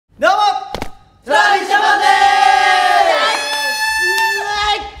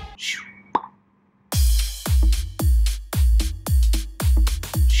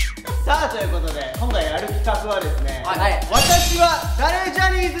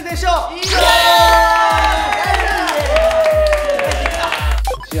るでしょう。いい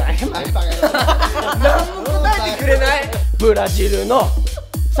よ何も答えてくれない。ブラジルの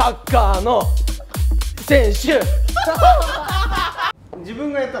サッカーの選手。自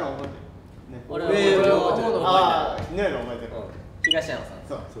分がやったの覚えてる？俺は覚えてる。ああ、ねえの覚えてる。東山さん。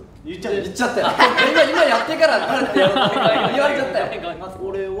そう。言っちゃったよ。今やってから誰って言われちゃったよ。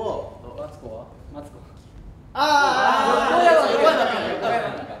俺はマツコは？マツコ。ああ。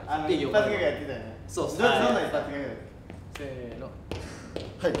一発ギャグやってたよね。そう。どんな一発ギャグだっけ？せーの。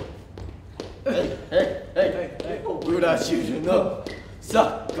はい。ブラジルの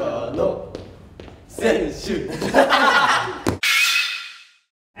サッカーの選手。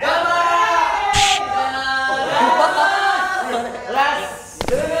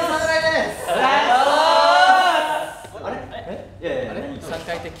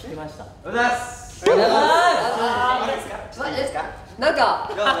聞きました。なんか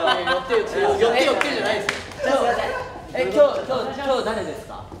寄ってじゃないですよ。今日誰です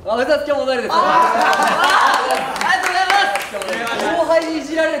か？今日も誰ですか？ありがとうございます。後輩にい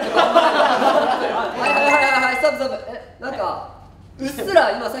じられるとか。はい、ストップ。なんかうっす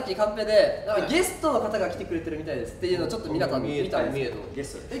ら今さっきカンペでゲストの方が来てくれてるみたいですっていうのをちょっと皆さん見たんですけど、ゲ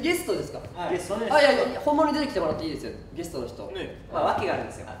ストですか？ゲストです。あ、いや本物に出てきてもらっていいですよ、ゲストの人。まあ訳があるん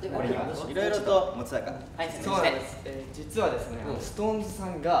ですよ。いろいろと持つだから。そうなんです。実はですね、ストーンズさ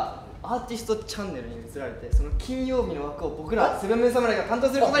んがアーティストチャンネルに移られて、その金曜日の枠を僕らセブンメン侍が担当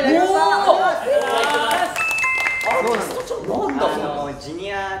することになりました。そうなんだ。ジュ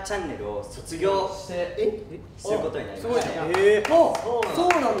ニアチャンネルを卒業してすることになりました。そう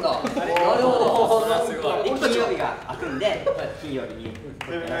なんだ。なるほど。金曜日が開くんで、金曜日にセ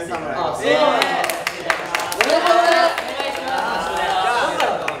ブンメン侍。お願いします。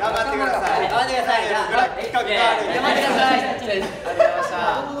頑張ってください。頑張ってください。企画がある。頑張ってください。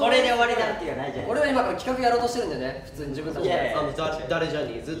これで終わりだっていうのはないじゃん。俺は今から企画やろうとしてるんだよね。普通に自分たちで。誰ジャ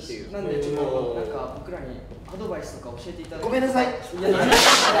ニーズっていう。なんでちょっとなんか僕らにアドバイスとか教えていただいて。ごめんなさい。早い。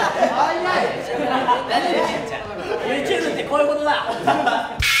YouTube ってこういうことだ。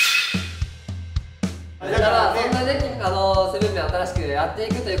だからそんなね、セブンメン新しくやってい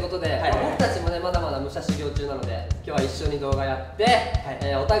くということで、僕たちもねまだまだ武者修行中なので、今日は一緒に動画やって、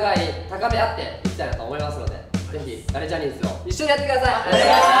お互い高め合っていきたいなと思いますので、ぜひ誰ジャニーズを一緒にやってください。お願いし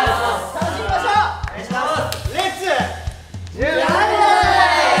ます。楽しみましょう。お願いします。レッツジャニーズ。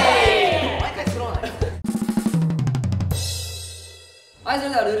毎回スローない。はい、それ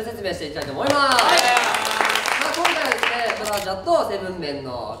ではルール説明していきたいと思います。今回はですね、トラジャとセブンメン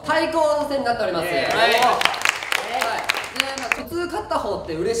の対抗の戦になっております。普通勝った方っ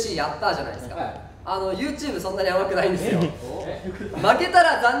て嬉しい、やったーじゃないですか。YouTube そんなに甘くないんですよ。負けた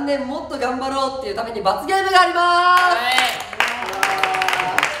ら残念、もっと頑張ろうっていうために罰ゲームがありま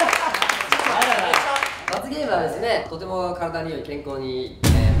す。罰ゲームはですね、とても体に良い、健康にいい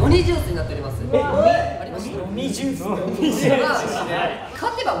ノニジュースになっております。ありました。ノニジュース。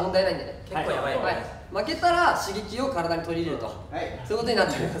勝てば問題ないんでね。結構やばい。負けたら刺激を体に取り入れると、そういうことになっ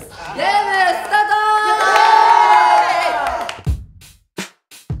ております。ゲームスタート。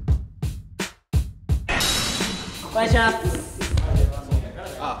お願いします。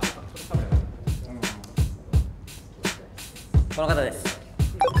この方です。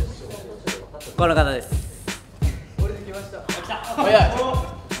この方です。俺できました。来た。早い。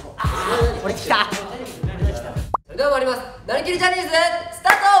俺来た。それでは参ります。なりきりジャニーズスタ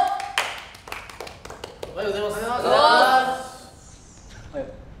ート。おはようございます。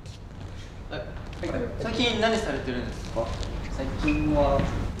最近何されてるんですか？最近は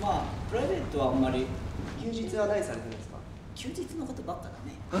まあプライベートはあんまり。休日は何されてるんですか？休日のことばっかだ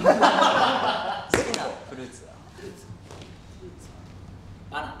ね。好きなフルーツ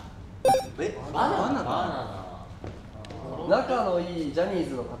は？バナナ。バナナ。仲のいいジャニー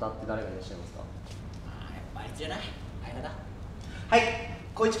ズの方って誰がいらっしゃいますか？あいつじゃない。あれだ。はい、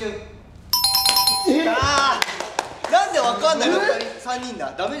光一くん。なんでわかんないの？3人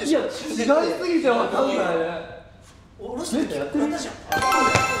だ。ダメでしょ。いや、違いすぎてわかんないね。おろしてやってるんだじゃん。あ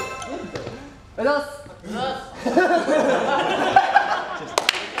りがとうございます。ト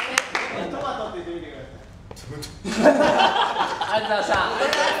マトって言ってみてください。ありがとうございました。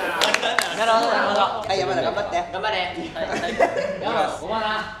なるほど、なるほど。はい、山田頑張って。頑張れ。おば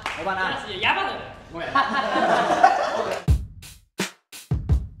な。山田。ごめん。い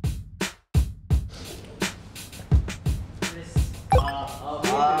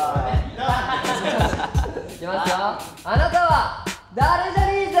きますよ。あなたは誰ジ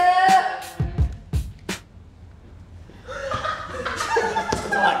ャニーズ？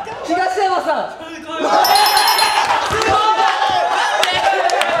東山さん。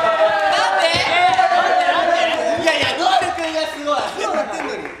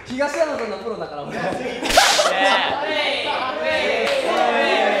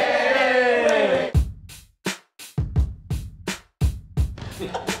誰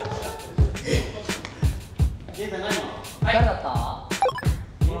だった？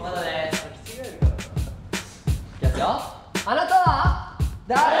この方です。いきますよ。あなたは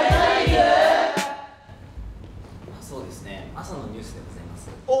誰ジャニーズ？そうですね。朝のニュースでございます。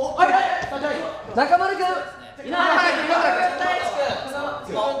お、はいはい。中丸くん。稲原くん。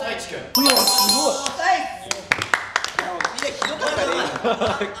大地くん。うわ、すごい。みんなひどかったね。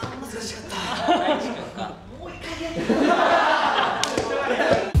難しかった。大地くんか。もう一回やって。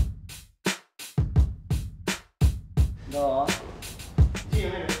どう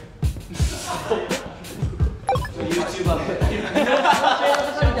？YouTuber みたいな。い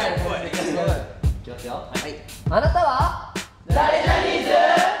きますよ。はい。あなたは誰ジャニーズ？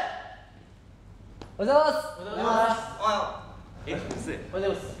おはようございます。おはようございます。おはようござい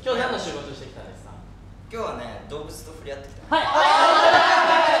ます。今日何の仕事してきたんですか？今日はね、動物と触れ合ってきた。はい。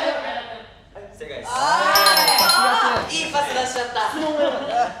正解です。いいパス出しちゃった。質問が良かっ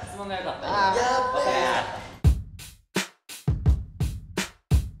た。質問が良かった。やっべえ。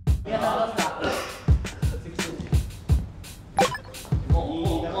もうい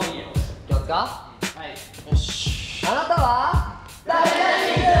いよ。いきますか？はい。よし。あなたは誰ジャ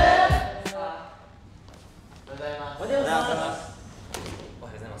ニーズ？おはようございます。おはようございます。お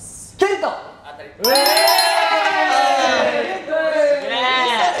はようございます。ケント。当たり。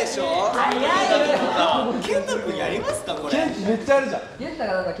でしょ。早いよ。ケント君やりますかこれ？ケンティめっちゃあるじゃん。ケンタ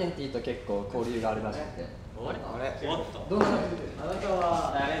がなんかケンティと結構交流があるらしくて。あれ？おっと。どんな？あなた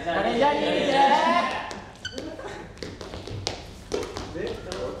は誰ジャニーズ？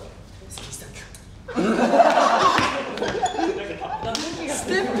ス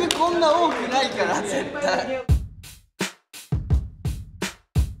テップこんな多くないから絶対。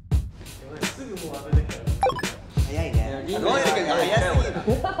早いね。能力が早すぎる。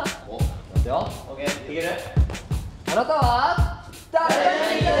お、ますよ。オッケー、いける。あなたは誰ジャ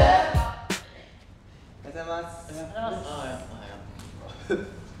ニーズ？おはようございます。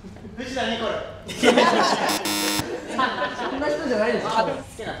藤田ニコル。そんな人じゃないでしょ。好きな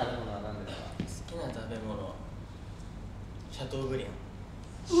食べ物は何ですか？好きな食べ物。シャトーブリアン。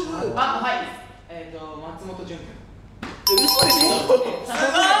あ、はい。松本潤君。嘘でしょ。すごい。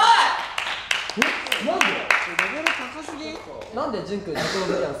なんで？レベル高すぎ。なんでジュン君シャト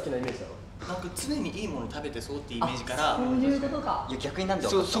ーブリアン好きなイメージなの？なんか常にいいもの食べてそうってイメージから。そういうことか。いや逆になんで？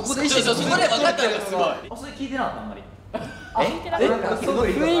そこでそこで分かったよすごい。あ、それ聞いてなかったあんまり。なんかすごい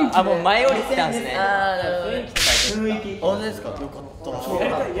雰囲気。あ、もう前降りてたんですね。ああ、雰囲気。あれですか？よかった。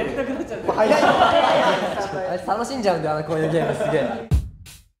やりたくなっちゃう。早い。楽しんじゃうんだよなこういうゲームすげえ。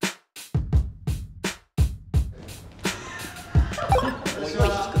引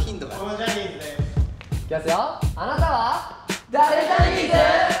く頻度が。このジャニーズです。いきますよ。あなたは誰ジャニーズ？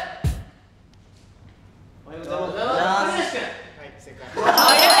おはようございます。はい、正解。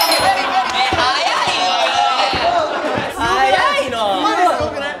早いの。今の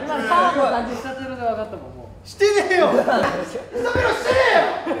カードの感じしたということで分かったもんもう。してねえよ。してね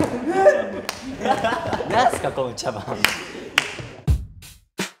えよ。なんすかこの茶番。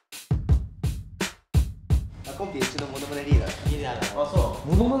コンビうちのモノマネリーダー。リーダーだ。あ、そう。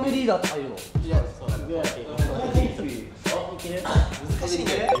モノマネリーダーって入るの？いや、そう。難しい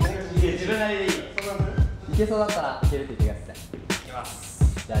ね。自分なりでいい。いけそうだったらいけるって言ってください。いきま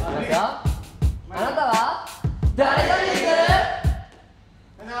す。じゃあいきますよ。あなたは誰ジャニーズ？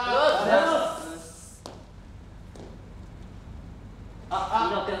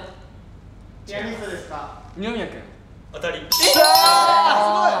ピアニストですか？二宮君。当たり。すごい。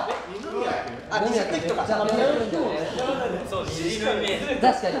あ、二宮君とか。そう、知りのイメージ。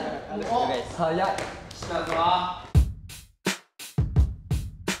確かに。早い。したぞ。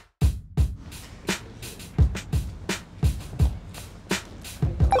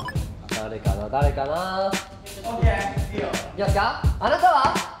誰かな。オッケー、いいよ。いきますか。あなた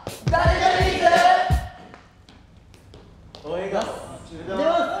は誰ジャニーズ？応援が。今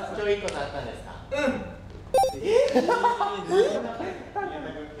日いいことあったんですか？うん。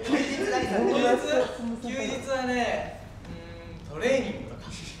休日はね、トレーニングとか。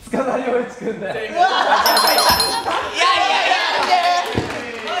捕まり追いつくんだよ。いやいやいや。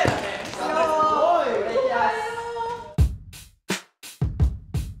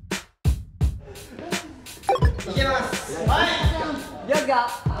いけます。はい。いきますか。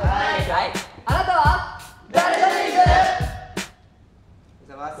はい。あなたは誰ジャニーズ？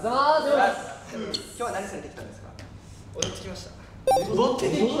おはようございます。おはようございます。今日は何されてきたんですか？踊ってきました。踊って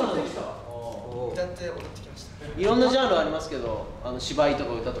きた。歌って踊ってきました。いろんなジャンルありますけど、芝居と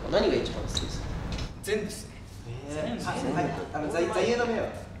か歌とか何が一番好きですか？全部ですね。はい。座右の銘は？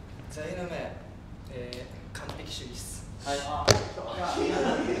座右の銘、完璧主義です。山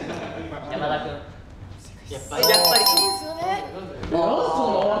田君。やっぱりそうですよね。全然わ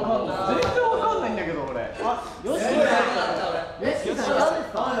かんないんだけど俺。よ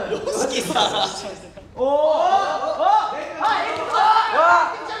しきさん。おお。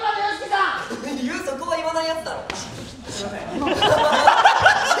言うそこは言わないやつだろ。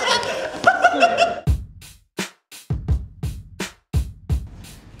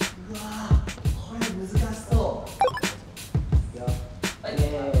うわこれ難しそう。はい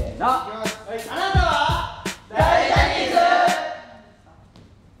あなたは大ジャニーズ。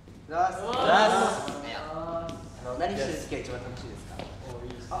何してる時が一番楽しいで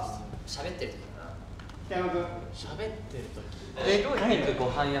すか？喋ってる時かな。北山君。喋ってる時。帰ってご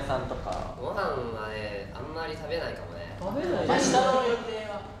飯屋さんとか。ご飯はね、あんまり食べないかもね。食べない。明日の予定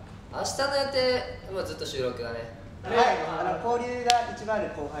は。明日の予定、まあずっと収録だね。はい、交流が一番ある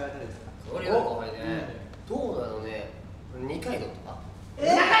後輩は誰ですか？俺の後輩ね、どうだろうね、二階堂とか。中井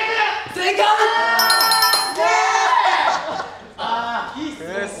君。正解。ああ、いいっす。うっ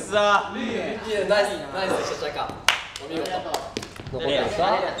さ。いいね、ナイスナイス、しゃしゃか。お見事。残ってますか？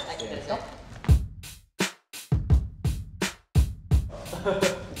大丈夫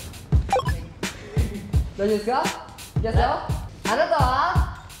ですか？いきますよ。あなた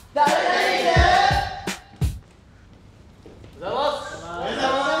は誰々です。おはようございます。おはようござい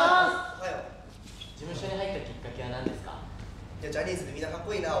ます。事務所に入ったきっかけは何ですか？いやジャニーズでみんなかっ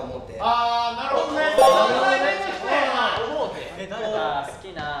こいいなと思って。ああ、なるほどね。誰か好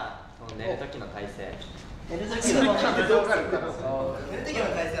きな寝る時の体勢。寝る時の体勢わかるかな。寝る時の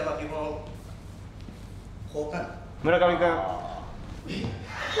体勢は基本交換。村上君。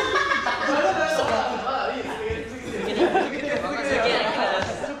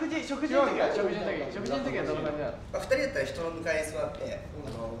食事の時はどんな感じなの？ 2人だったら人の向かいに座って、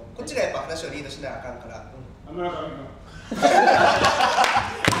こっちがやっぱ話をリードしなあかんから。村上君。中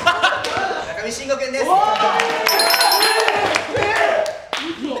見慎吾君です。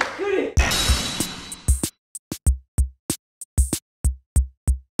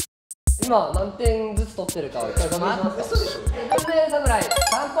今何点ずつ取ってるかを一回確認しますか？文明侍3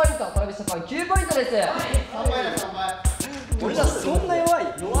ポイント、トラビスジャパン9ポイントです。3倍だ3倍。俺らそんな弱い？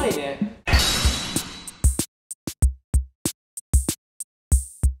弱いね。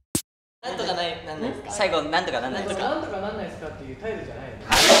なんとかないなんないですか？最後なんとかなんないですか？なんとかなんないですかっていう態度じゃない。なん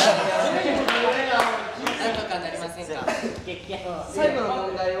とかなりませんか？最後の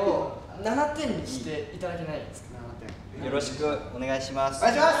問題を7点にしていただけないですか？よろしくお願いします。お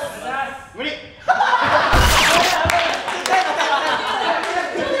願いします。無理。も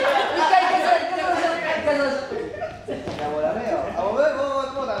うダメよ。もうダ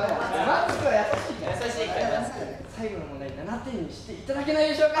メよ。マスクは優しいから。優しいから。最後の問題7点にしていただけない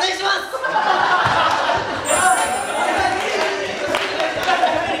でしょうか？お願いします。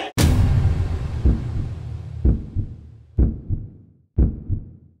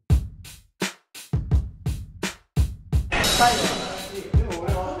最後でも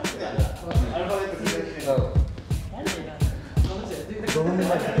俺はアルファベットでいきま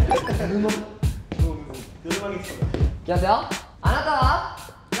すよ。あなたは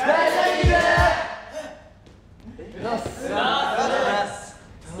大ジャニーズ。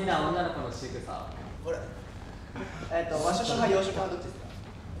好きな女の子の仕草。これ。和食派洋食派どっちですか？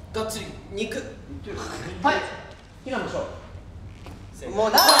がっつり肉。はい。平野翔。も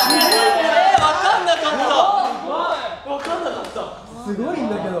うな。わかんなかった。わかんなかった。すごいん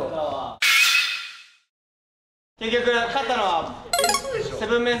だけど。結局勝ったのはセ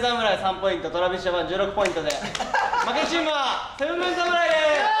ブンメン侍3ポイント、トラビスジャパン16ポイントで負けチームはセブンメン侍です。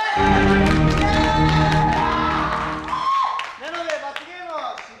なので罰ゲームを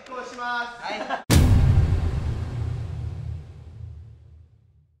執行します。はい。い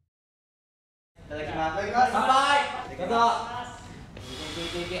ただきます。いただきます。乾杯。どうぞ。い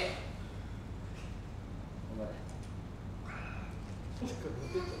け。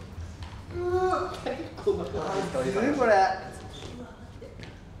これ。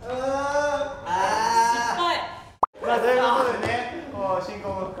まあということでね、もう進行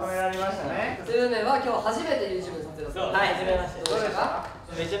も深められましたね。セブンメンは今日初めて YouTube 撮影だそうです。はい、初めまして。どうでしたか？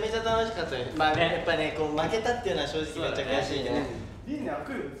めちゃめちゃ楽しかったです。まあね、やっぱね、こう負けたっていうのは正直めっちゃ悔しいね。いいね、握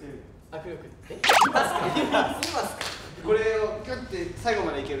力強い。握力。これをキュッて最後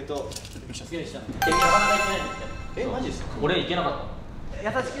までいけると。すげえした。なかなかいけないんですけど。マジですか？俺いけなかった。優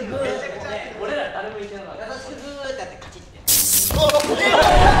しくグー。俺ら誰もいけなかった。優しくグーってやってカチッて。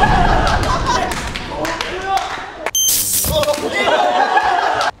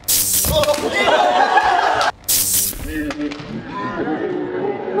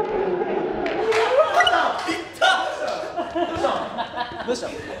どうした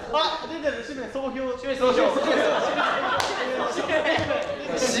の？あ、出てる、締め総評。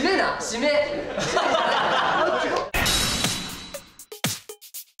締めな、締め。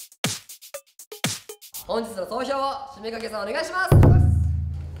本日の総評を締めかけさんお願いします。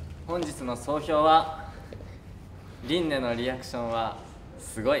本日の総評はリンネのリアクションは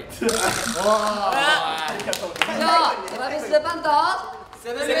すごい。以上、トラビスジャパンと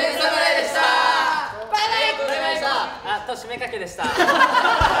セブンメン侍でした。バイバイ。あと締めかけでした。や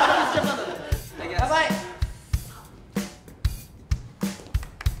ばい。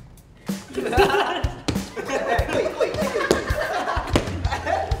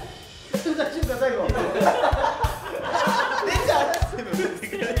最後。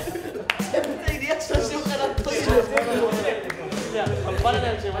リアクションしようかなと。いや、バレ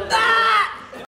ないチーム。